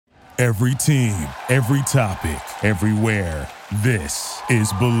Every team, every topic, everywhere. This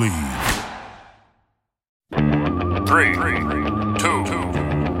is Believe. 3, 2,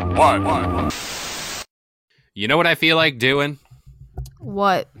 1. You know what I feel like doing?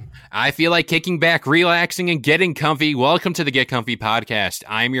 What? I feel like kicking back, relaxing, and getting comfy. Welcome to the Get Comfy podcast.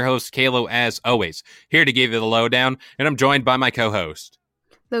 I'm your host, Kalo, as always, here to give you the lowdown, and I'm joined by my co-host.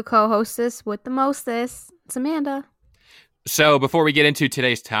 The co-hostess with the mostest. It's Amanda. So before we get into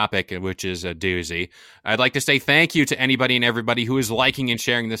today's topic, which is a doozy, I'd like to say thank you to anybody and everybody who is liking and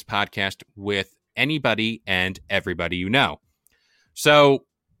sharing this podcast with anybody and everybody you know. So,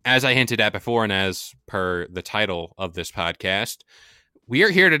 as I hinted at before, and as per the title of this podcast, we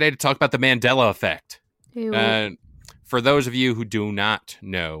are here today to talk about the Mandela effect. For those of you who do not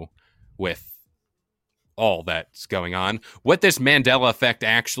know, with all that's going on, what this Mandela effect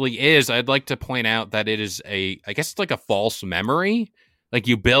actually is, I'd like to point out that it is I guess it's like a false memory. Like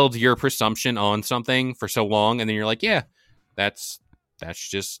you build your presumption on something for so long, and then you're like, yeah, that's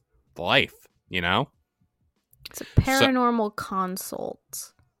just life, you know? It's a paranormal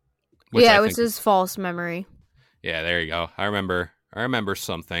consult. Which Yeah, it was his false memory. Yeah, there you go. I remember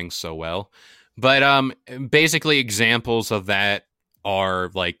some things so well. But basically examples of that are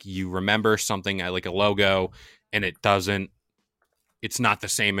like you remember something like a logo and it's not the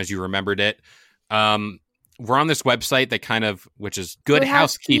same as you remembered it. We're on this website that which is Good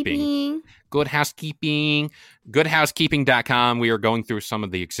Housekeeping. Good Housekeeping. Goodhousekeeping.com. We are going through some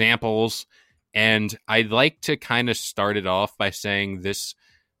of the examples, and I'd like to kind of start it off by saying this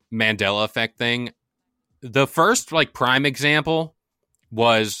Mandela effect thing. The first prime example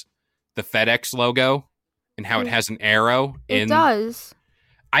was the FedEx logo and how it has an arrow. It does.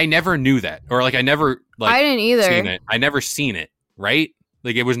 I never knew that, or I never I didn't either. Seen it. I never seen it. Right?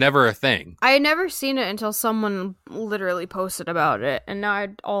 Like it was never a thing. I had never seen it until someone literally posted about it, and now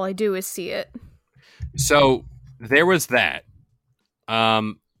all I do is see it. So there was that.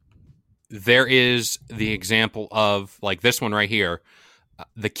 There is the example of this one right here.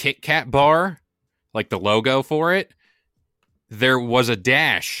 The Kit Kat bar, the logo for it, there was a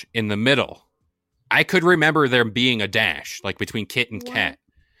dash in the middle. I could remember there being a dash, between Kit and Kat.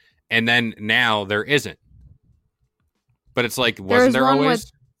 And then now there isn't. But it's wasn't there always?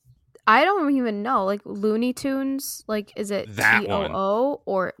 I don't even know. Looney Tunes, is it that TOO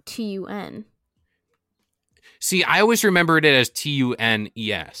or TUN? See, I always remembered it as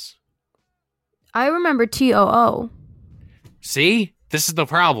TUNES. I remember TOO. See? This is the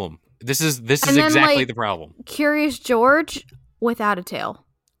problem. This is exactly the problem. Curious George without a tail.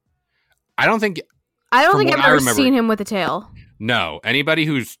 I don't think I've ever seen him with a tail. No. Anybody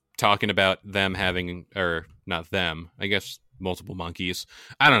who's talking about them having, or not them, I guess multiple monkeys.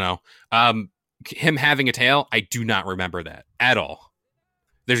 I don't know. Him having a tail, I do not remember that at all.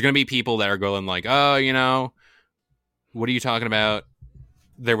 There's going to be people that are going oh, what are you talking about?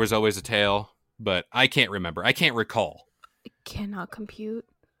 There was always a tail, but I can't remember. I can't recall. I cannot compute.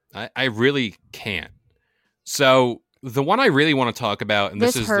 I really can't. So the one I really want to talk about, and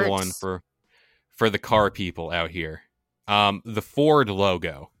this is hurts. The one for the car people out here, the Ford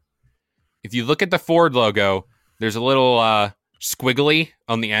logo. If you look at the Ford logo, there's a little squiggly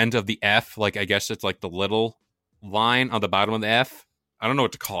on the end of the F. I guess it's the little line on the bottom of the F. I don't know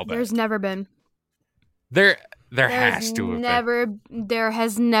what to call that. There's never been. There has to have been. There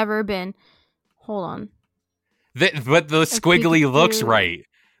has never been. Hold on. But the squiggly looks right.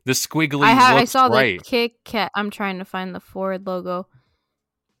 The squiggly I saw right. The Kit Kat. I'm trying to find the Ford logo.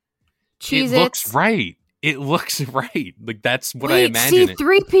 It looks right. It looks right. That's what I imagine.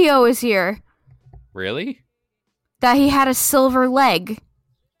 C-3PO is here. Really? That he had a silver leg.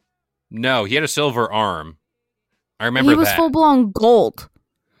 No, he had a silver arm. I remember that. He was full-blown gold.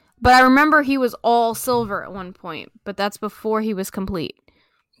 But I remember he was all silver at one point. But that's before he was complete.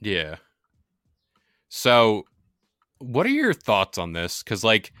 Yeah. So, what are your thoughts on this? Because,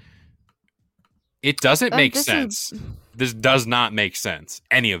 it doesn't make sense. This does not make sense.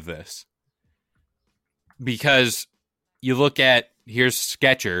 Any of this. Because you look at, here's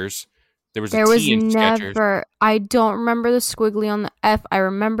Skechers. There was a T in Skechers. I don't remember the squiggly on the F. I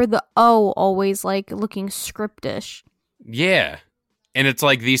remember the O always, looking scriptish. Yeah. And it's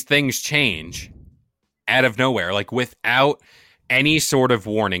these things change out of nowhere. Without any sort of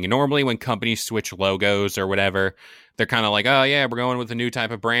warning. And normally when companies switch logos or whatever, they're kind of oh yeah, we're going with a new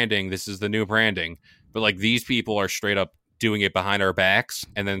type of branding. This is the new branding. But these people are straight up doing it behind our backs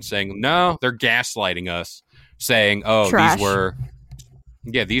and then saying, no, they're gaslighting us, saying, oh, Trash.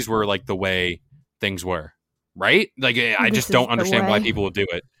 these were the way things were. Right? I just don't understand why people would do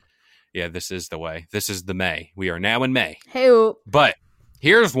it. Yeah, this is the way. This is the May. We are now in May. Hey. But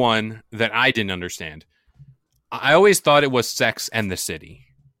Here's one that I didn't understand. I always thought it was Sex and the City,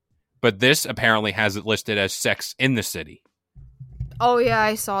 but this apparently has it listed as Sex in the City. Oh yeah,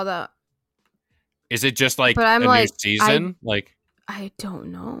 I saw that. Is it just like But I'm a like, new season? I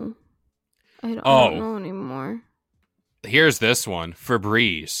don't know. I don't know anymore. Here's this one.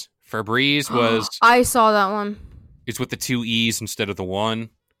 Febreze. Febreze was... I saw that one. It's with the 2 E's instead of the 1.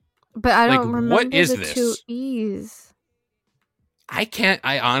 But I don't remember what is the this? 2 E's.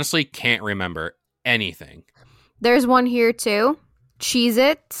 I honestly can't remember anything. There's one here too.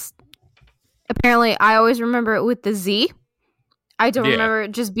 Cheez-Its. Apparently, I always remember it with the Z. I don't remember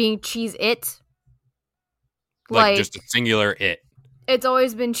it just being Cheez-It. Like just a singular it. It's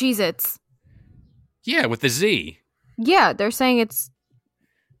always been Cheez-Its. Yeah, with the Z. Yeah, they're saying it's...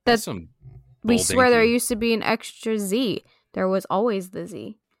 That's some we swear there used to be an extra Z. There was always the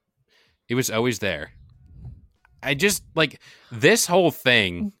Z. It was always there. I just, this whole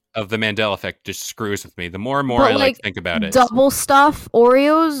thing of the Mandela effect just screws with me. The more and more I think about it. Double stuff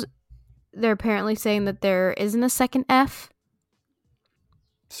Oreos, they're apparently saying that there isn't a second F.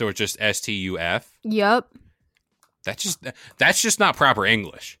 So it's just STUF? Yep. That's just not proper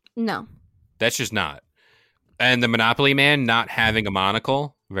English. No. That's just not. And the Monopoly Man not having a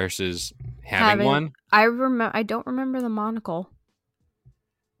monocle versus having one. I don't remember the monocle.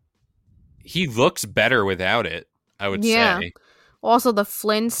 He looks better without it, I would say. Also, the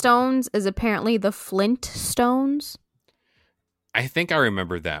Flintstones is apparently the Flintstones. I think I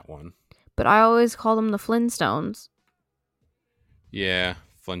remember that one. But I always call them the Flintstones. Yeah,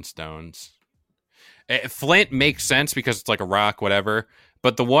 Flintstones. Flint makes sense because it's like a rock, whatever.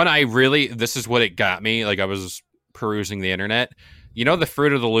 But the one this is what it got me. I was perusing the internet. You know the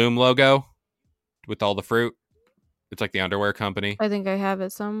Fruit of the Loom logo with all the fruit? It's like the underwear company. I think I have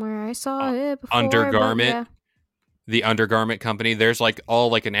it somewhere. I saw it before. Undergarment. The undergarment company. There's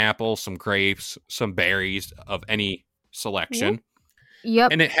all an apple, some grapes, some berries of any selection.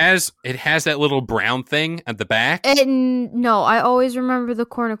 Yep. And it has that little brown thing at the back. No, I always remember the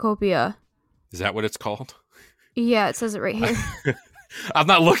cornucopia. Is that what it's called? Yeah, it says it right here. I'm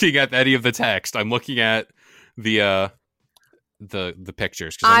not looking at any of the text. I'm looking at the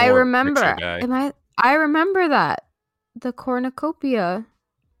pictures. I remember. I remember that. The cornucopia.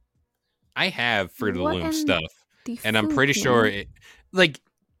 I have Fruit of the Loom stuff. And I'm pretty sure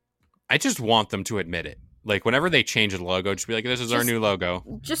I just want them to admit it. Whenever they change the logo, just be like, this is our new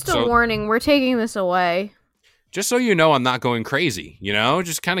logo. Just a warning, we're taking this away. Just so you know I'm not going crazy,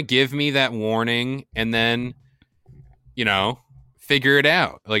 Just kind of give me that warning and then, figure it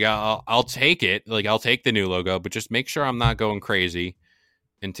out. I'll take it. I'll take the new logo, but just make sure I'm not going crazy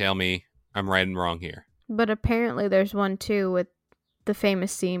and tell me I'm right and wrong here. But apparently there's one too with the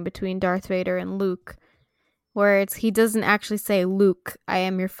famous scene between Darth Vader and Luke where he doesn't actually say, Luke, I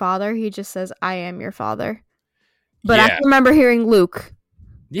am your father. He just says, I am your father. But I remember hearing Luke.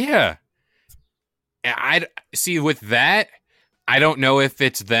 Yeah. I see with that, I don't know if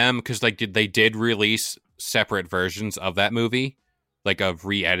it's them because they did release separate versions of that movie, of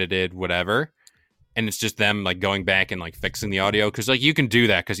re-edited whatever. And it's just them going back and fixing the audio because you can do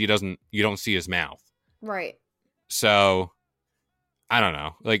that because you don't see his mouth. Right. So I don't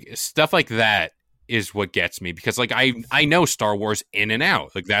know. Stuff like that is what gets me because I know Star Wars in and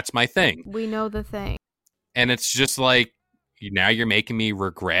out. That's my thing. We know the thing. And it's just now you're making me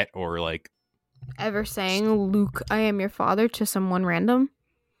regret or ever saying, Luke, I am your father to someone random?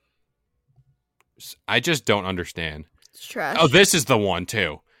 I just don't understand. It's trash. Oh, this is the one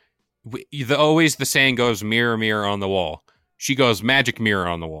too. Always the saying goes, mirror, mirror on the wall. She goes, magic mirror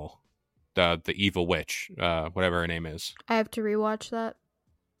on the wall. The evil witch, whatever her name is. I have to rewatch that.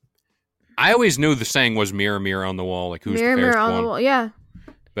 I always knew the saying was mirror, mirror on the wall. Who's mirror, the fairest mirror on one? the wall? Yeah.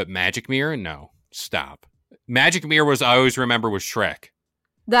 But magic mirror? No. Stop. Magic mirror I always remember was Shrek.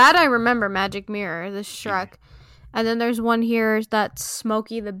 That I remember, Magic Mirror, the Shrek. And then there's one here that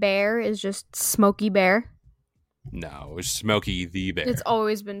Smokey the Bear is just Smokey Bear. No, it was Smokey the Bear. It's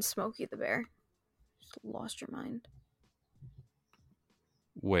always been Smokey the Bear. Just lost your mind.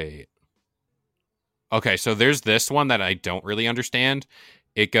 Wait. Okay, so there's this one that I don't really understand.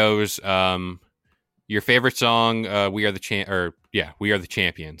 It goes, your favorite song, We Are the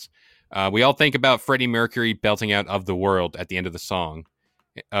Champions. We all think about Freddie Mercury belting out Of the World at the end of the song.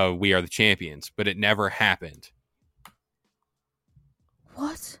 We Are the Champions, but it never happened.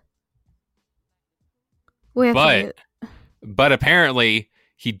 What? But apparently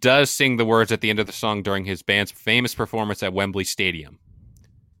he does sing the words at the end of the song during his band's famous performance at Wembley Stadium.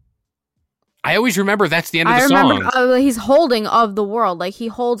 I always remember that's the end of the song. He's holding Of the World, he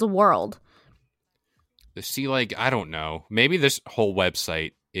holds a world. See, like, I don't know. Maybe this whole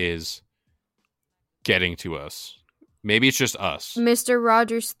website is getting to us. Maybe it's just us. Mr.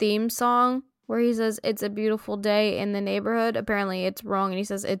 Rogers' theme song, where he says, "It's a beautiful day in the neighborhood." Apparently it's wrong, and he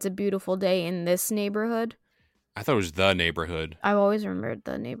says, "It's a beautiful day in this neighborhood." I thought it was the neighborhood. I've always remembered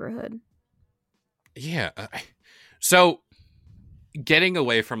the neighborhood. Yeah. So, getting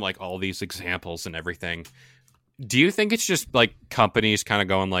away from, like, all these examples and everything, do you think it's just, like, companies kind of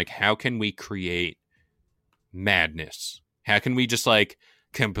going, like, how can we create madness? How can we just, like,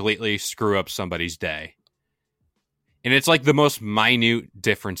 completely screw up somebody's day? And it's, like, the most minute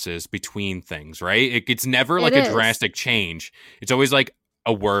differences between things, right? It's never, like, a drastic change. It's always, like,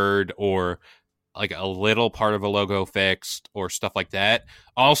 a word or, like, a little part of a logo fixed or stuff like that.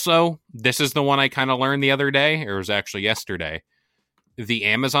 Also, this is the one I kind of learned the other day, or it was actually yesterday. The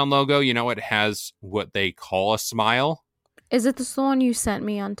Amazon logo, you know, it has what they call a smile. Is it the one you sent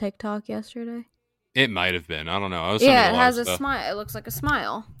me on TikTok yesterday? It might have been. I don't know. It has a smile. It looks like a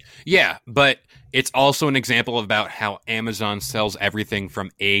smile. Yeah, but it's also an example about how Amazon sells everything from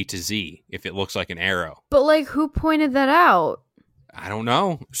A to Z, if it looks like an arrow. But, like, who pointed that out? I don't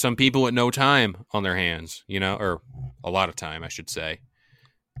know. Some people with no time on their hands, you know, or a lot of time, I should say.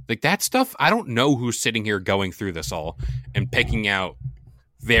 Like, that stuff, I don't know who's sitting here going through this all and picking out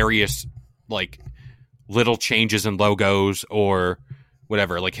various, like, little changes in logos or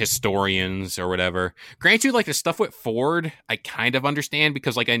whatever, like historians or whatever. Grant you, like, the stuff with Ford, I kind of understand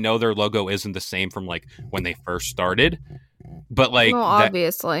because, like, I know their logo isn't the same from, like, when they first started. But, like, well,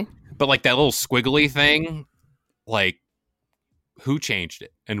 obviously. But, like, that little squiggly thing, like, who changed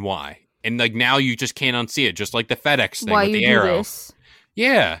it and why? And, like, now you just can't unsee it, just like the FedEx thing with the arrow. This?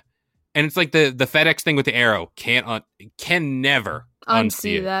 Yeah. And it's like the FedEx thing with the arrow can never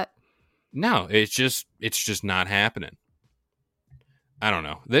unsee it. That. No, it's just not happening. I don't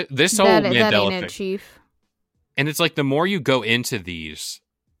know. This whole Mandela ain't thing. It, Chief. And it's like the more you go into these,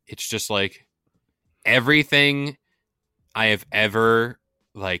 it's just like everything I have ever,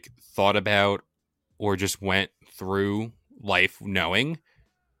 like, thought about or just went through life knowing,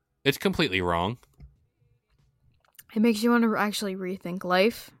 it's completely wrong. It makes you want to actually rethink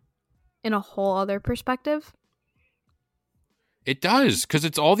life in a whole other perspective. It does, because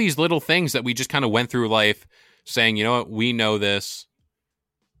it's all these little things that we just kind of went through life saying, you know what, we know this,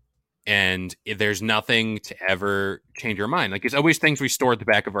 and there's nothing to ever change our mind. Like, it's always things we store at the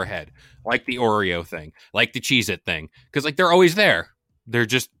back of our head, like the Oreo thing, like the Cheez-It thing, because, like, they're always there. They're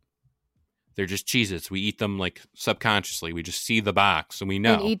just Cheez-Its. We eat them, like, subconsciously. We just see the box and we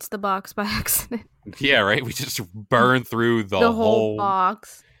know. And eats the box by accident. Yeah, right? We just burn through the whole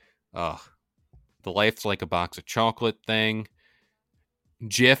box. Ugh. The life's like a box of chocolate thing.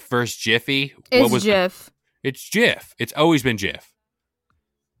 Jif versus Jiffy. It's Jif. It's Jif. It's always been Jif.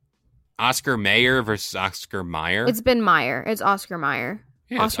 Oscar Mayer versus Oscar Mayer. It's been Mayer. It's Oscar Mayer.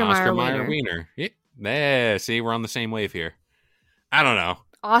 Yeah, Oscar Mayer Wiener. Yeah, see, we're on the same wave here. I don't know.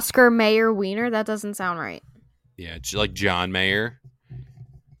 Oscar Mayer Wiener? That doesn't sound right. Yeah, it's like John Mayer.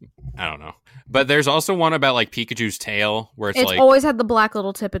 I don't know. But there's also one about, like, Pikachu's tail where it's like... It's always had the black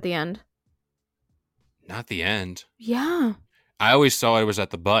little tip at the end. Not the end. Yeah. I always saw it was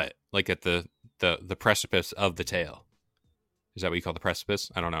at the butt, like at the precipice of the tail. Is that what you call the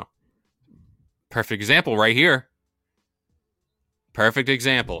precipice? I don't know. Perfect example right here. Perfect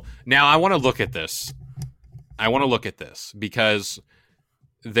example. Now, I want to look at this. Because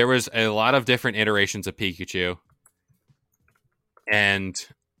there was a lot of different iterations of Pikachu. And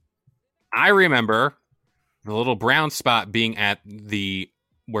I remember the little brown spot being at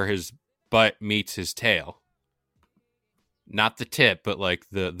where his butt meets his tail. Not the tip, but like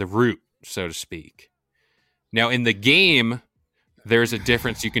the root, so to speak. Now, in the game, there's a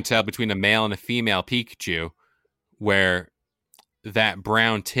difference you can tell between a male and a female Pikachu, where that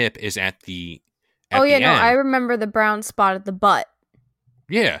brown tip is at the end. I remember the brown spot at the butt.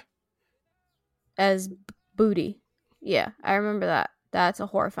 Yeah. As booty. Yeah, I remember that. That's a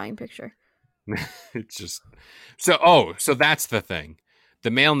horrifying picture. It's just... So that's the thing.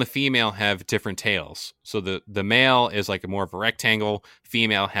 The male and the female have different tails. So the male is like more of a rectangle.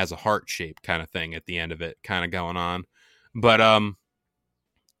 Female has a heart shape kind of thing at the end of it, kind of going on. But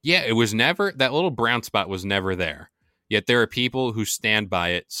yeah, it was never, that little brown spot was never there. Yet there are people who stand by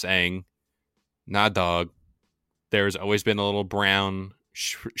it saying, nah, dog, there's always been a little brown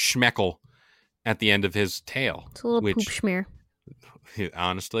schmeckle at the end of his tail. It's a little poop smear.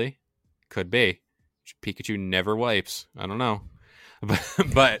 Honestly, could be. Pikachu never wipes. I don't know.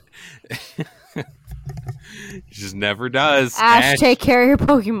 But he just never does. Ash, take care of your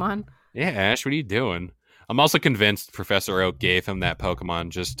Pokemon. Yeah, Ash, what are you doing? I'm also convinced Professor Oak gave him that Pokemon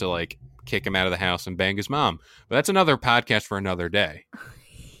just to, like, kick him out of the house and bang his mom. But that's another podcast for another day.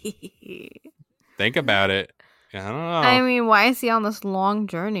 Think about it. I don't know. I mean, why is he on this long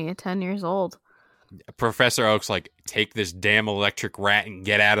journey at 10 years old? Professor Oak's like, take this damn electric rat and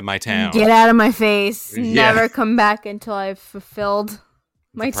get out of my town. Get out of my face. Yeah. Never come back until I've fulfilled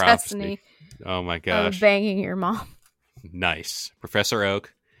my The prophecy. destiny Oh my of gosh. banging your mom. Nice. Professor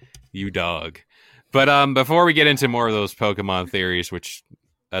Oak, you dog. But before we get into more of those Pokemon theories, which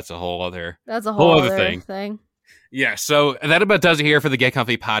that's a whole other Other thing. Yeah, so that about does it here for the Get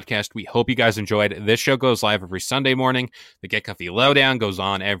Comfy podcast. We hope you guys enjoyed. This show goes live every Sunday morning. The Get Comfy Lowdown goes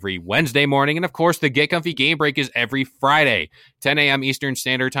on every Wednesday morning. And, of course, the Get Comfy Game Break is every Friday, 10 a.m. Eastern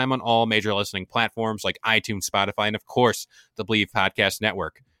Standard Time on all major listening platforms like iTunes, Spotify, and, of course, the Believe Podcast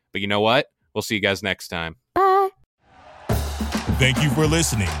Network. But you know what? We'll see you guys next time. Bye. Thank you for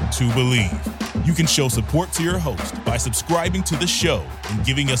listening to Believe. You can show support to your host by subscribing to the show and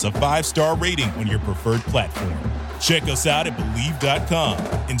giving us a 5-star rating on your preferred platform. Check us out at Believe.com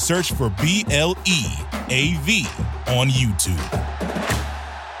and search for BLEAV on YouTube.